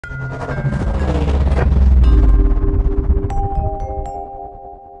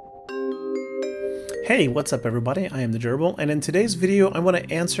Hey, what's up everybody? I am the Gerbil, and in today's video I want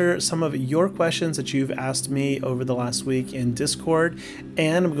to answer some of your questions that you've asked me over the last week in Discord,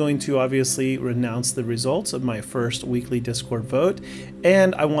 and I'm going to obviously announce the results of my first weekly Discord vote,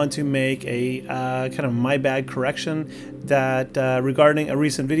 and I want to make a kind of my bad correction that regarding a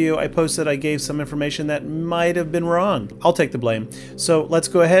recent video I posted. I gave some information that might have been wrong. I'll take the blame. So let's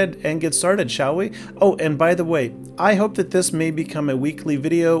go ahead and get started, shall we? Oh, and by the way, I hope that this may become a weekly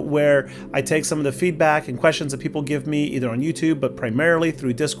video where I take some of the feedback and questions that people give me either on YouTube, but primarily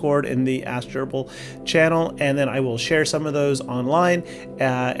through Discord in the Ask Gerbil channel, and then I will share some of those online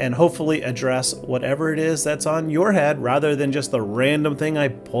and hopefully address whatever it is that's on your head rather than just the random thing I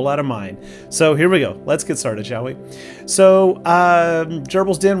pull out of mine. So here we go. Let's get started, shall we? So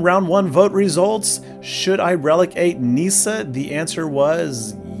Gerbil's Den round 1 vote results. Should I Relic 8 Kneesaa? The answer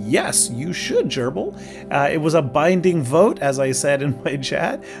was yes, you should, Gerbil. It was a binding vote, as I said in my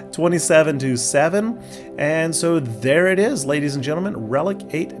chat, 27-7. And so there it is, ladies and gentlemen, Relic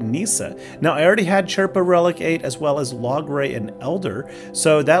 8 Kneesaa. Now, I already had Chirpa Relic 8 as well as Logray and Elder,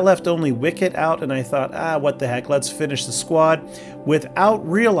 so that left only Wicket out, and I thought, what the heck, let's finish the squad, without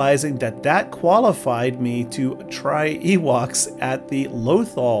realizing that that qualified me to try Ewoks at the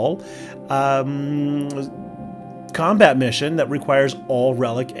Lothal combat mission that requires all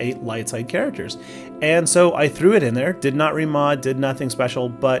Relic 8 light side characters. And so I threw it in there, did not remod, did nothing special,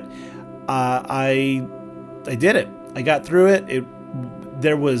 but I did it. I got through it.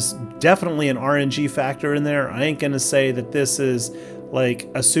 There was definitely an RNG factor in there. I ain't gonna say that this is like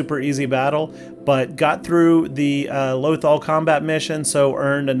a super easy battle, but got through the Lothal combat mission, so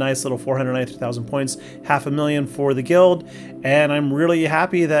earned a nice little 493,000 points, 500,000 for the guild, and I'm really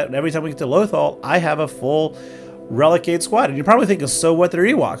happy that every time we get to Lothal, I have a full Relic 8 squad. And you're probably thinking, so what, they're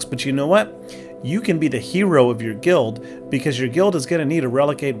Ewoks, but you know what? You can be the hero of your guild because your guild is going to need a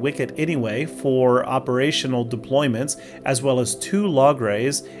Relic 8 Wicket anyway for operational deployments, as well as 2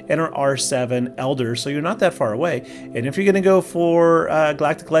 Lograys and an R7 Elder, so you're not that far away. And if you're going to go for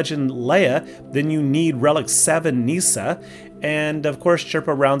Galactic Legend Leia, then you need Relic 7 Kneesaa. And of course,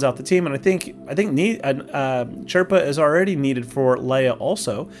 Chirpa rounds out the team, and I think Chirpa is already needed for Leia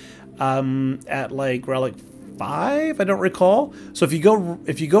also at like Relic 5, I don't recall. So if you go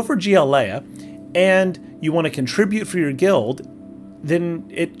for GL Leia and you want to contribute for your guild, then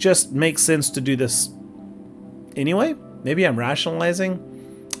it just makes sense to do this anyway. Maybe I'm rationalizing,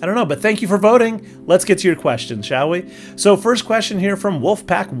 I don't know, but thank you for voting. Let's get to your questions, shall we? So first question here from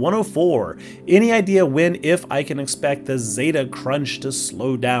Wolfpack 104. Any idea when, if I can expect the Zeta crunch to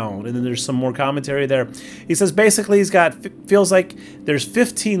slow down? And then there's some more commentary there. He says basically he's got, feels like there's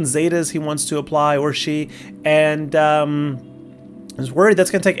 15 Zetas he wants to apply, or she, and is worried that's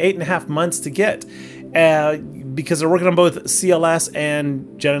going to take 8.5 months to get. Because they're working on both CLS and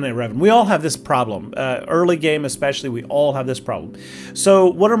Jedi Knight Revan. We all have this problem. Early game especially, we all have this problem. So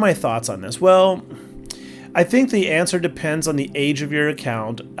what are my thoughts on this? Well, I think the answer depends on the age of your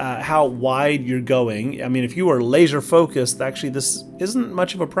account, how wide you're going. I mean, if you are laser focused, actually this isn't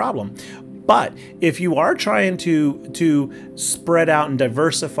much of a problem. But if you are trying to spread out and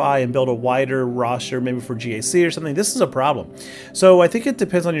diversify and build a wider roster, maybe for GAC or something, this is a problem. So I think it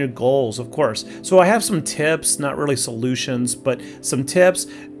depends on your goals, of course. So I have some tips, not really solutions, but some tips.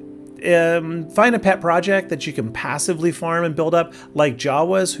 Find a pet project that you can passively farm and build up, like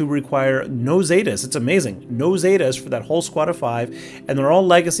Jawas, who require no Zetas. It's amazing. No Zetas for that whole squad of 5, and they're all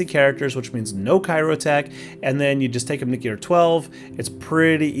legacy characters, which means no Chirotech, and then you just take them to gear 12. It's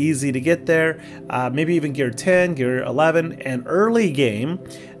pretty easy to get there. Maybe even gear 10, gear 11, and early game,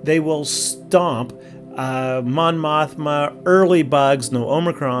 they will stomp Mon Mothma, early bugs, no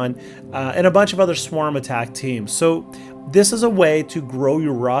Omicron, and a bunch of other swarm attack teams. So this is a way to grow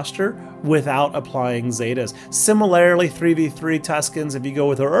your roster without applying Zetas. Similarly, 3v3 Tuskens, if you go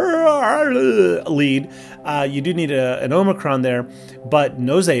with a lead, you do need an Omicron there, but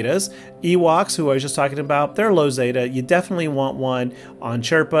no Zetas. Ewoks, who I was just talking about, they're low Zeta. You definitely want one on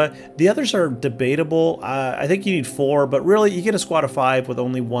Chirpa. The others are debatable. I think you need 4, but really you get a squad of 5 with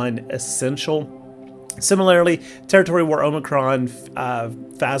only 1 essential. Similarly, Territory War Omicron,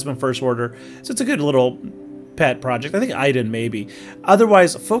 Phasma First Order. So it's a good little pet project. I think Iden maybe.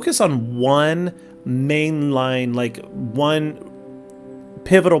 Otherwise, focus on one main line, like one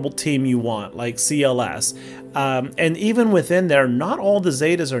pivotal team you want, like CLS. And even within there, not all the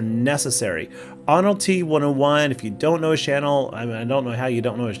Zetas are necessary. Arnold T101, if you don't know his channel, I mean, I don't know how you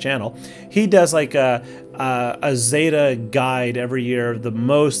don't know his channel, he does like a Zeta guide every year, the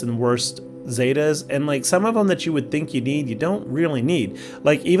most and worst Zetas, and like some of them that you would think you need, you don't really need.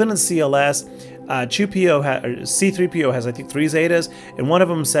 Like even in CLS, C3PO has I think 3 Zetas, and one of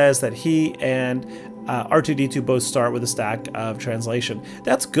them says that he and R2-D2 both start with a stack of translation.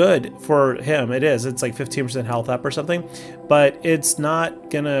 That's good for him. It is. It's like 15% health up or something, but it's not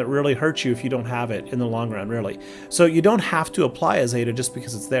gonna really hurt you if you don't have it in the long run, really. So you don't have to apply a Zeta just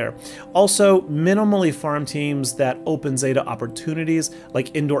because it's there. Also, minimally farm teams that open Zeta opportunities,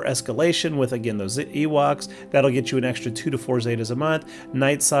 like Indoor Escalation with, again, those Ewoks, that'll get you an extra 2 to 4 Zetas a month.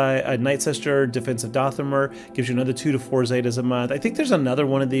 Night Sister, Defensive Dothamer, gives you another 2 to 4 Zetas a month. I think there's another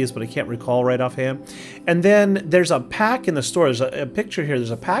one of these, but I can't recall right offhand. And then there's a pack in the store. There's a picture here.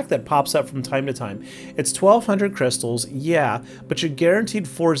 There's a pack that pops up from time to time. It's 1,200 crystals, yeah, but you're guaranteed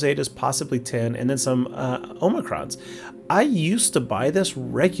 4 Zetas, possibly 10, and then some Omicrons. I used to buy this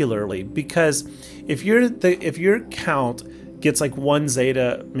regularly because if your count gets like 1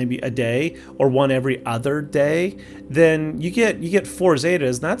 Zeta maybe a day or 1 every other day, then you get 4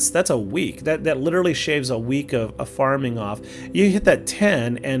 Zetas, and that's a week. That literally shaves a week of farming off. You hit that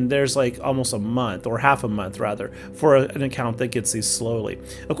 10 and there's like almost a month, or half a month rather, for an account that gets these slowly.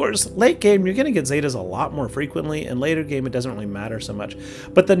 Of course, late game you're gonna get Zetas a lot more frequently, and later game it doesn't really matter so much.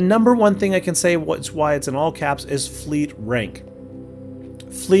 But the number one thing I can say why it's in all caps is fleet rank.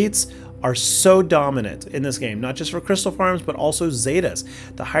 Fleets are so dominant in this game, not just for crystal farms, but also Zetas.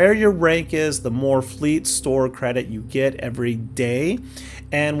 The higher your rank is, the more fleet store credit you get every day.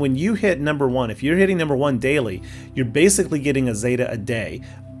 And when you hit number 1, if you're hitting number 1 daily, you're basically getting a Zeta a day.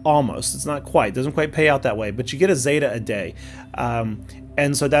 Almost. It's not quite. Doesn't quite pay out that way, but you get a Zeta a day.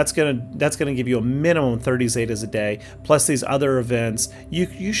 And so that's gonna give you a minimum 30 Zetas a day, plus these other events.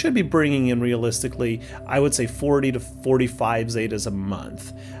 You should be bringing in, realistically, I would say 40 to 45 Zetas a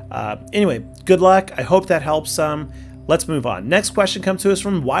month. Anyway, good luck. I hope that helps some. Let's move on. Next question comes to us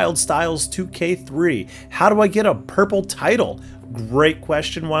from Wild Styles 2K3. How do I get a purple title? Great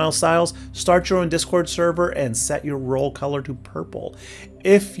question, Wild Styles. Start your own Discord server and set your role color to purple.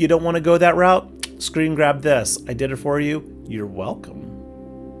 If you don't want to go that route, screen grab this. I did it for you. You're welcome.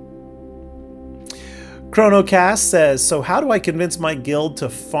 ChronoCast says, so how do I convince my guild to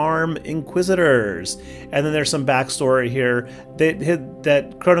farm Inquisitors? And then there's some backstory here that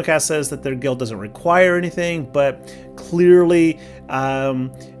ChronoCast says that their guild doesn't require anything, but clearly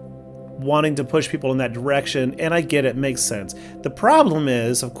wanting to push people in that direction, and I get it, makes sense. The problem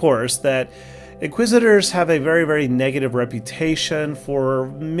is, of course, that Inquisitors have a very, very negative reputation for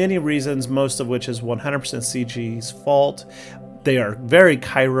many reasons, most of which is 100% CG's fault. They are very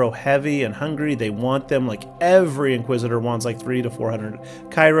Cairo heavy and hungry. They want them, like every Inquisitor wants like 300 to 400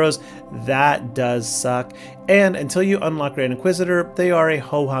 Kairos. That does suck. And until you unlock Grand Inquisitor, they are a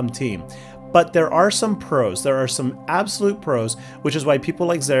ho-hum team. But there are some pros. There are some absolute pros, which is why people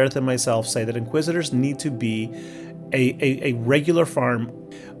like Zareth and myself say that Inquisitors need to be a regular farm.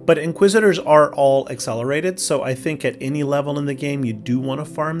 But Inquisitors are all accelerated, so I think at any level in the game you do want to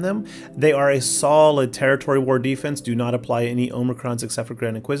farm them. They are a solid territory war defense. Do not apply any Omicrons except for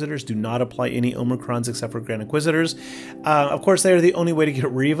Grand Inquisitors. Do not apply any Omicrons except for Grand Inquisitors. Of course, they are the only way to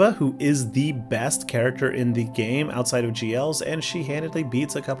get Riva, who is the best character in the game outside of GLs, and she handedly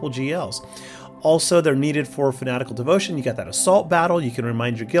beats a couple GLs. Also, they're needed for Fanatical Devotion. You got that Assault Battle. You can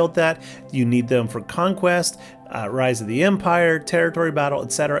remind your guild that. You need them for Conquest, Rise of the Empire, Territory Battle,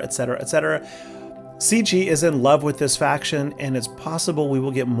 etc., etc., etc. CG is in love with this faction, and it's possible we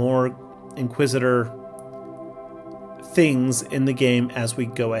will get more Inquisitor things in the game as we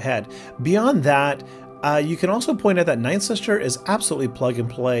go ahead. Beyond that, you can also point out that Ninth Sister is absolutely plug and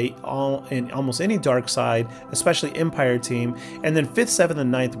play in almost any dark side, especially Empire team. And then 5th, 7th,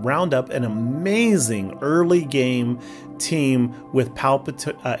 and 9th round up an amazing early game team with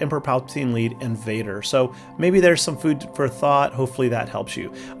Emperor Palpatine lead and Vader. So maybe there's some food for thought. Hopefully that helps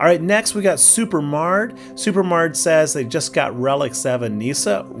you. All right, next we got Super Mard. Super Mard says they just got Relic 7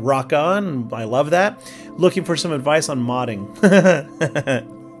 Kneesaa. Rock on. I love that. Looking for some advice on modding.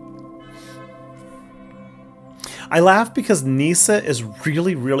 I laugh because Kneesaa is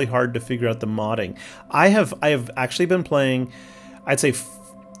really, really hard to figure out the modding. I have actually been playing, I'd say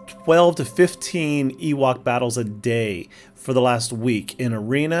 12 to 15 Ewok battles a day for the last week in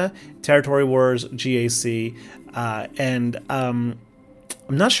Arena, Territory Wars, GAC, and I'm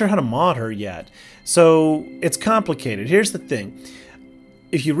not sure how to mod her yet. So it's complicated. Here's the thing.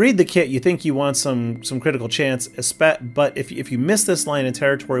 If you read the kit, you think you want some critical chance, but if you miss this line in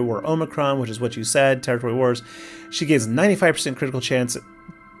Territory War Omicron, which is what you said, Territory Wars, she gains 95% critical chance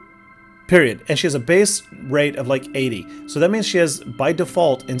period. And she has a base rate of like 80. So that means she has, by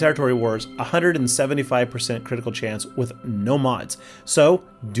default, in Territory Wars, 175% critical chance with no mods. So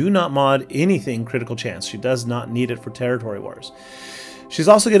do not mod anything critical chance. She does not need it for Territory Wars. She's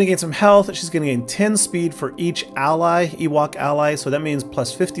also going to gain some health. She's going to gain 10 speed for each ally, Ewok ally. So that means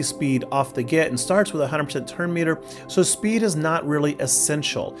plus 50 speed off the get, and starts with a 100% turn meter. So speed is not really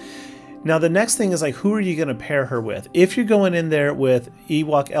essential. Now the next thing is like, who are you going to pair her with? If you're going in there with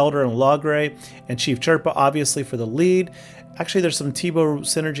Ewok Elder and Logray and Chief Chirpa, obviously for the lead. Actually, there's some Tebow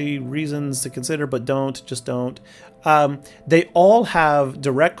synergy reasons to consider, but just don't. They all have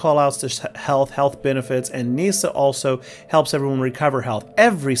direct callouts to health benefits, and Kneesaa also helps everyone recover health.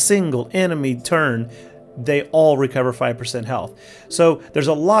 Every single enemy turn, they all recover 5% health. So there's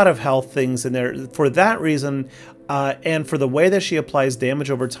a lot of health things in there. For that reason, and for the way that she applies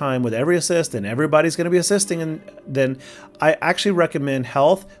damage over time with every assist, and everybody's going to be assisting, and then I actually recommend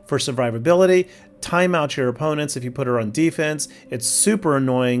health for survivability. Time out your opponents if you put her on defense. It's super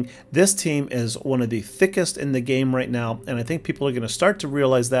annoying. This team is one of the thickest in the game right now, and I think people are going to start to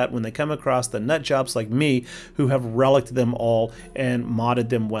realize that when they come across the nut jobs like me who have reliced them all and modded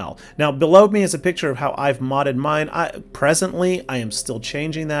them well. Now below me is a picture of how I've modded mine. Presently I am still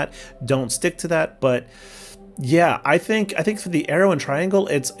changing that. Don't stick to that, but yeah, I think for the arrow and triangle,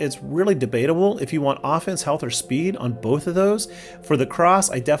 it's really debatable if you want offense, health, or speed on both of those. For the cross,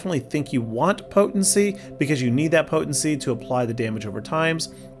 I definitely think you want potency because you need that potency to apply the damage over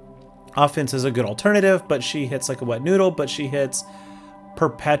times. Offense is a good alternative, but she hits like a wet noodle, but she hits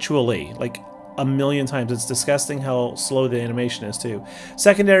perpetually, like a million times. It's disgusting how slow the animation is too.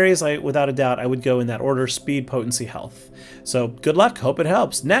 Secondaries, without a doubt, I would go in that order: speed, potency, health. So good luck, hope it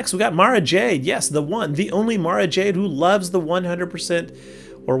helps. Next, we got Mara Jade. Yes, the one, the only Mara Jade who loves the 100%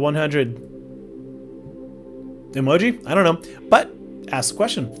 or 100 emoji. I don't know, but ask the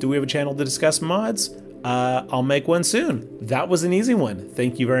question: do we have a channel to discuss mods? I'll make one soon. That was an easy one.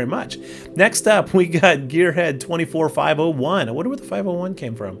 Thank you very much. Next up, we got Gearhead 24501. I wonder where the 501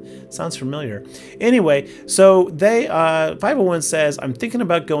 came from. Sounds familiar. Anyway, so they 501 says, I'm thinking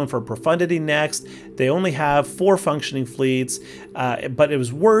about going for Profundity next. They only have 4 functioning fleets, but it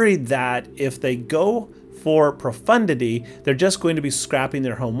was worried that if they go for Profundity, they're just going to be scrapping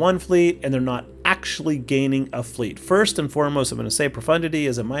their home 1 fleet, and they're not actually gaining a fleet. First and foremost, I'm going to say Profundity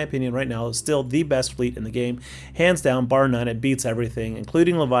is, in my opinion right now, is still the best fleet in the game. Hands down, bar none. It beats everything,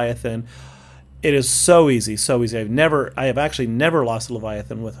 including Leviathan. It is so easy, so easy. I have actually never lost a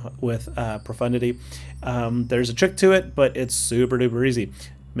Leviathan with Profundity. There's a trick to it, but it's super duper easy.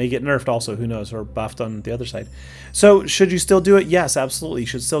 May get nerfed also, who knows, or buffed on the other side. So should you still do it? Yes, absolutely. You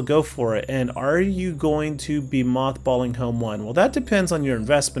should still go for it. And are you going to be mothballing Home 1? Well, that depends on your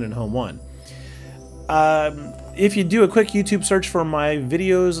investment in Home 1. If you do a quick YouTube search for my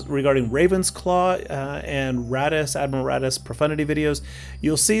videos regarding Raven's Claw and Radis, Admiral Radis Profundity videos,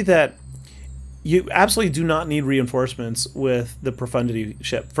 you'll see that you absolutely do not need reinforcements with the Profundity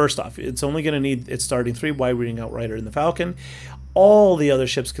ship. First off, it's only going to need its starting 3, Y-Wing Outrider and the Falcon. All the other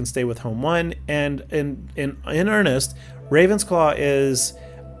ships can stay with Home 1, and in earnest, Raven's Claw is,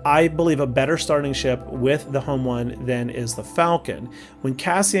 I believe, a better starting ship with the Home 1 than is the Falcon. When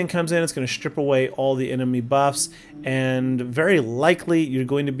Cassian comes in, it's going to strip away all the enemy buffs, and very likely you're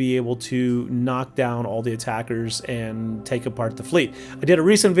going to be able to knock down all the attackers and take apart the fleet. I did a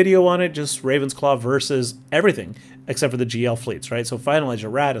recent video on it, just Raven's Claw versus everything except for the GL fleets, right? So Finalizer,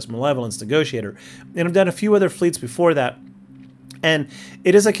 Radis, Malevolence, Negotiator, and I've done a few other fleets before that. And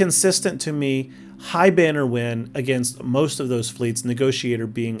it is a consistent, to me, high banner win against most of those fleets, Negotiator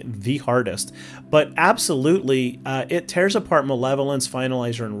being the hardest. But absolutely, it tears apart Malevolence,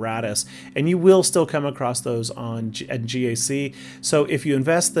 Finalizer, and Radis, and you will still come across those on at GAC. So if you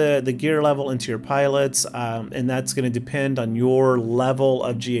invest the gear level into your pilots, and that's going to depend on your level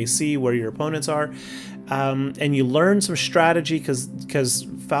of GAC, where your opponents are, and you learn some strategy, because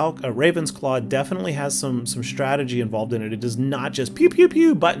Raven's Claw definitely has some strategy involved in it. It is not just pew pew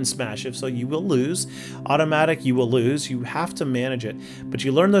pew button smash. If so, you will lose. Automatic, you will lose. You have to manage it. But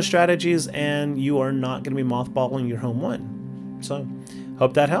you learn those strategies, and you are not going to be mothballing your Home 1. So,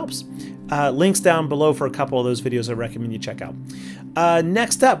 hope that helps. Links down below for a couple of those videos I recommend you check out.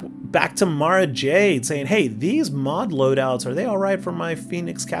 Next up, back to Mara Jade saying, hey, these mod loadouts, are they all right for my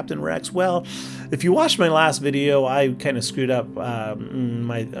Phoenix Captain Rex? Well, if you watched my last video, I kind of screwed up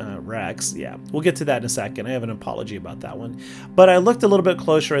my Rex. Yeah, we'll get to that in a second. I have an apology about that one. But I looked a little bit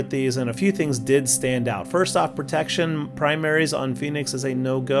closer at these, and a few things did stand out. First off, protection primaries on Phoenix is a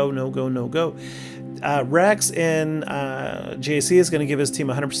no-go, no-go, no-go. Rex in GAC is going to give his team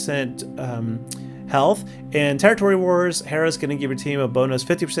 100% health. In Territory Wars, Hera's going to give your team a bonus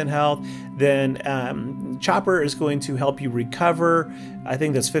 50% health. Then Chopper is going to help you recover. I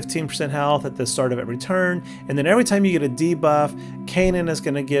think that's 15% health at the start of every turn. And then every time you get a debuff, Kanan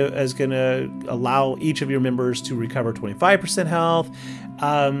is going to allow each of your members to recover 25% health.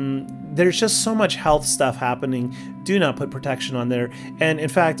 There's just so much health stuff happening. Do not put protection on there. And in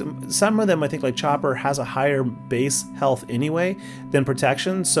fact, some of them, I think like Chopper, has a higher base health anyway than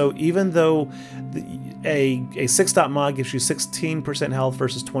protection. So even though a 6-dot mod gives you 16% health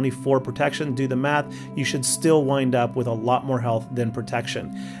versus 24 protection, do the math, you should still wind up with a lot more health than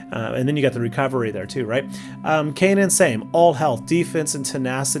protection. And then you got the recovery there too, right? Kanan, same, all health, defense, and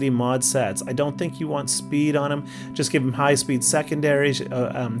tenacity mod sets. I don't think you want speed on him. Just give him high speed secondaries.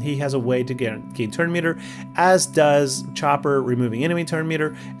 He has a way to gain turn meter, as does Chopper, removing enemy turn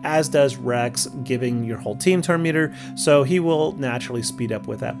meter, as does Rex, giving your whole team turn meter. So he will naturally speed up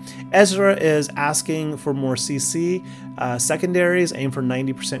with that. Ezra is asking for more CC secondaries, aim for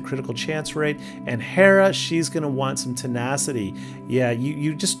 90% critical chance rate. And Hera, she's going to want some tenacity. Yeah,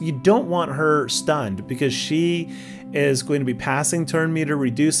 you don't want her stunned, because she is going to be passing turn meter,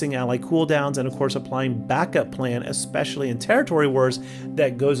 reducing ally cooldowns, and of course applying backup plan, especially in Territory Wars,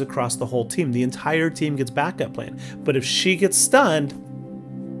 that goes across the whole team. The entire team gets backup plan. But if she gets stunned,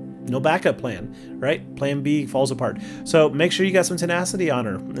 no backup plan, right? Plan B falls apart. So make sure you got some tenacity on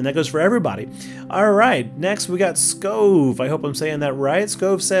her, and that goes for everybody. All right, next we got Scove. I hope I'm saying that right.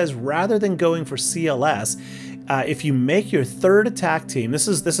 Scove says, rather than going for CLS, if you make your third attack team, this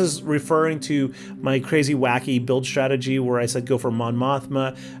is referring to my crazy wacky build strategy where I said go for Mon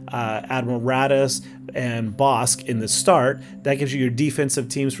Mothma, Admiral Raddus, and Bosk in the start. That gives you your defensive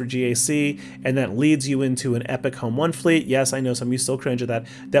teams for GAC, and that leads you into an epic Home 1 fleet. Yes, I know some of you still cringe at that.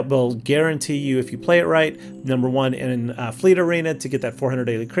 That will guarantee you, if you play it right, #1 in Fleet Arena to get that 400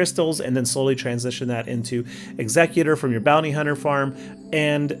 daily crystals, and then slowly transition that into Executor from your Bounty Hunter farm,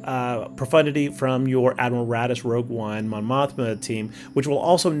 and Profundity from your Admiral Raddus Rogue One Mon Mothma team, which will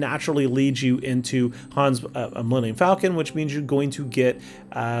also naturally lead you into Han's Millennium Falcon, which means you're going to get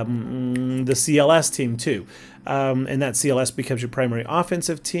the CLS team too. And that CLS becomes your primary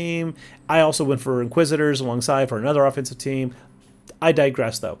offensive team. I also went for Inquisitors alongside for another offensive team. I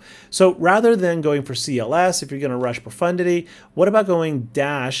digress though. So rather than going for CLS, if you're going to rush Profundity, what about going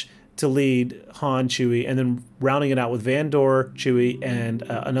Dash to lead Han, Chewie, and then rounding it out with Vandor, Chewie, and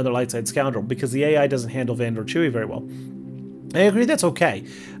another light side scoundrel, because the AI doesn't handle Vandor, Chewie very well. I agree, that's okay.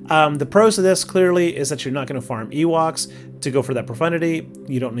 The pros of this clearly is that you're not going to farm Ewoks to go for that Profundity.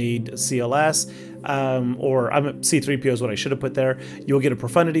 You don't need CLS, or C-3PO is what I should have put there. You'll get a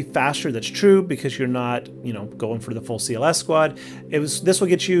Profundity faster, that's true, because you're not, going for the full CLS squad. This will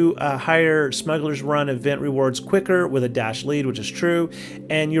get you higher Smuggler's Run event rewards quicker with a dash lead, which is true.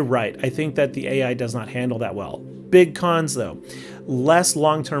 And you're right, I think that the AI does not handle that well. Big cons though, less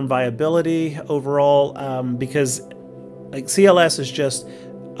long-term viability overall, because like CLS is just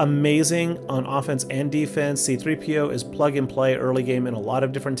amazing on offense and defense. C-3PO is plug and play early game in a lot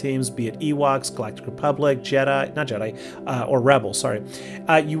of different teams, be it Ewoks, Galactic Republic, or Rebels, sorry.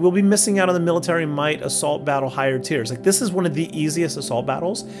 You will be missing out on the military might assault battle higher tiers. Like, this is one of the easiest assault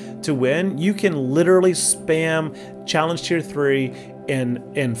battles to win. You can literally spam challenge tier 3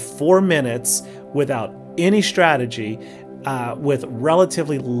 in 4 minutes without any strategy, with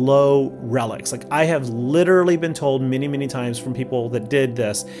relatively low relics. Like, I have literally been told many times from people that did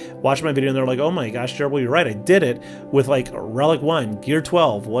this, watch my video, and they're like, oh my gosh, Gerbil, you're right, I did it with like Relic 1, Gear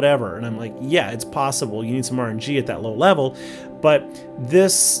 12, whatever. And I'm like, yeah, it's possible. You need some RNG at that low level. But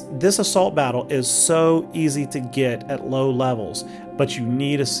this assault battle is so easy to get at low levels, but you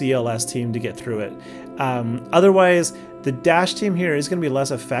need a CLS team to get through it. Otherwise, the Dash team here is going to be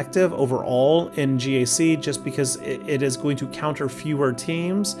less effective overall in GAC, just because it is going to counter fewer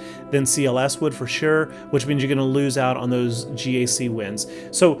teams than CLS would for sure, which means you're going to lose out on those GAC wins.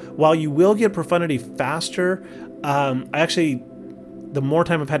 So while you will get Profundity faster, the more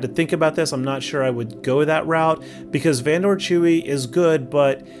time I've had to think about this, I'm not sure I would go that route, because Vandor Chewie is good,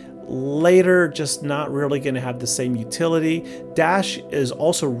 but later just not really going to have the same utility. Dash is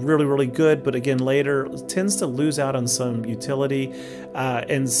also really good, but again later tends to lose out on some utility,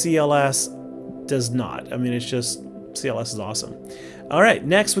 and CLS does not. I mean, it's just, CLS is awesome. All right,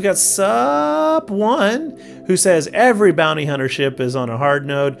 next we got Sup1, who says every bounty hunter ship is on a hard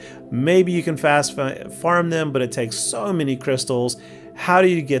node. Maybe you can fast farm them, but it takes so many crystals. How do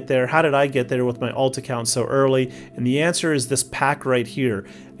you get there? How did I get there with my alt account so early? And the answer is this pack right here.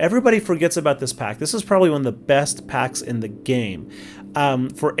 Everybody forgets about this pack. This is probably one of the best packs in the game.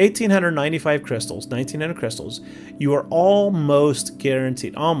 For 1,895 crystals, 1,900 crystals, you are almost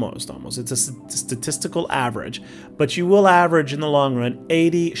guaranteed, almost, it's a statistical average, but you will average in the long run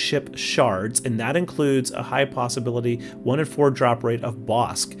 80 ship shards, and that includes a high possibility 1 in 4 drop rate of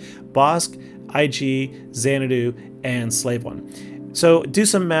Bosk, IG, Xanadu, and Slave One. So do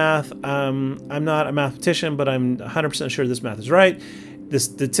some math. I'm not a mathematician, but I'm 100% sure this math is right. The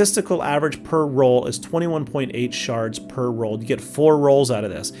statistical average per roll is 21.8 shards per roll. You get 4 rolls out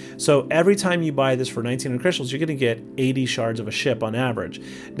of this. So every time you buy this for 1,900 crystals, you're going to get 80 shards of a ship on average.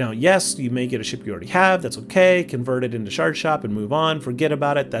 Now, yes, you may get a ship you already have. That's okay. Convert it into Shard Shop and move on. Forget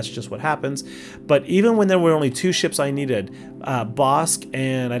about it. That's just what happens. But even when there were only 2 ships I needed, Bosk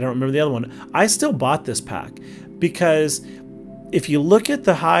and I don't remember the other one, I still bought this pack because if you look at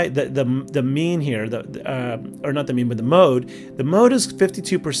the mean here, or not the mean, but the mode is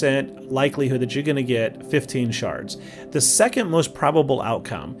 52% likelihood that you're going to get 15 shards. The second most probable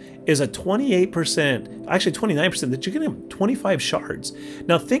outcome is a 28%, actually 29%, that you're going to have 25 shards.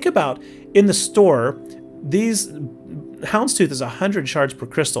 Now think about, in the store, these Houndstooth is 100 shards per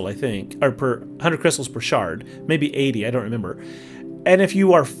crystal, I think, or per 100 crystals per shard, maybe 80, I don't remember. And if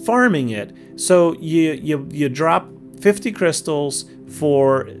you are farming it, so you drop 50 crystals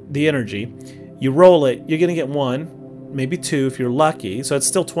for the energy, you roll it, you're going to get 1, maybe 2 if you're lucky, so it's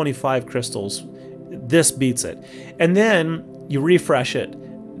still 25 crystals. This beats it. And then you refresh it,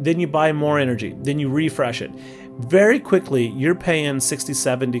 then you buy more energy, then you refresh it. Very quickly, you're paying 60,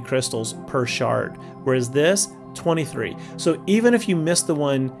 70 crystals per shard, whereas this, 23. So even if you miss the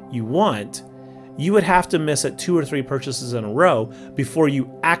one you want, you would have to miss it 2 or 3 purchases in a row before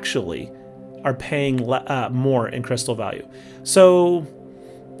you actually are paying more in crystal value. So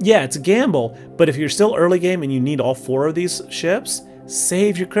yeah, it's a gamble, but if you're still early game and you need all 4 of these ships,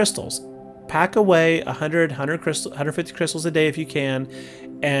 save your crystals. Pack away 150 crystals a day if you can,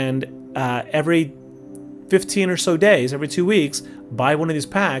 and every 15 or so days, every 2 weeks, buy one of these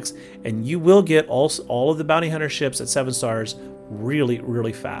packs, and you will get all of the bounty hunter ships at 7 stars really,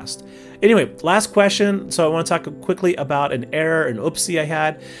 really fast. Anyway, last question. So I want to talk quickly about an error, an oopsie I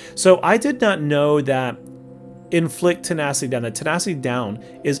had. So I did not know that inflict tenacity down, that tenacity down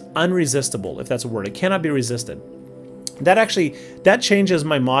is unresistible, if that's a word. It cannot be resisted. That changes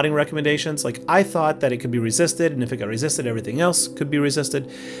my modding recommendations. Like, I thought that it could be resisted, and if it got resisted, everything else could be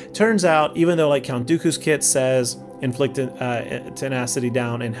resisted. Turns out, even though like Count Dooku's kit says inflict tenacity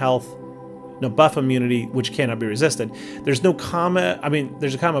down and health, no, buff immunity, which cannot be resisted, there's no comma. I mean,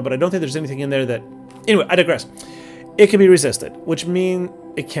 there's a comma, but I don't think there's anything in there that... Anyway, I digress. It can be resisted, which means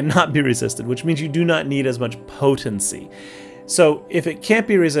it cannot be resisted, which means you do not need as much potency. So if it can't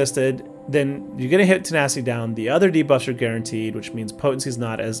be resisted, then you're going to hit tenacity down. The other debuffs are guaranteed, which means potency is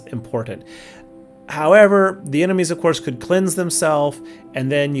not as important. However, the enemies, of course, could cleanse themselves,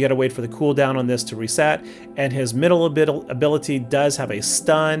 and then you got to wait for the cooldown on this to reset. And his middle ability does have a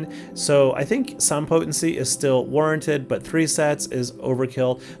stun, so I think some potency is still warranted, but 3 sets is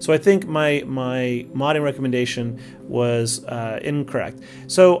overkill. So I think my modding recommendation was incorrect.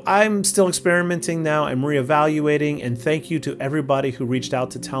 So I'm still experimenting now. I'm reevaluating, and thank you to everybody who reached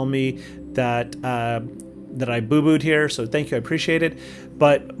out to tell me that that I boo-booed here, so thank you, I appreciate it.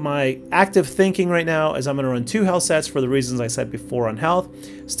 But my active thinking right now is I'm going to run 2 health sets for the reasons I said before on health.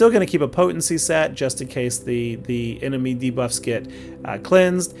 Still going to keep a potency set just in case the enemy debuffs get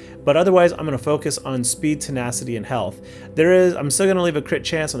cleansed, but otherwise I'm going to focus on speed, tenacity, and health. I'm still going to leave a crit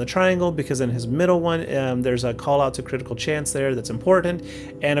chance on the triangle because in his middle one there's a call out to critical chance there that's important,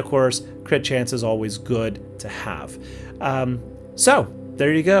 and of course crit chance is always good to have. So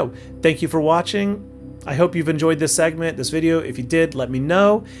there you go. Thank you for watching. I hope you've enjoyed this segment, this video. If you did, let me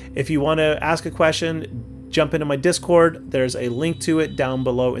know. If you want to ask a question, jump into my Discord. There's a link to it down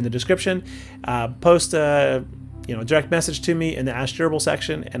below in the description. Post a direct message to me in the Ask Durable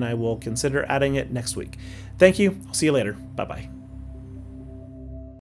section, and I will consider adding it next week. Thank you. I'll see you later. Bye-bye.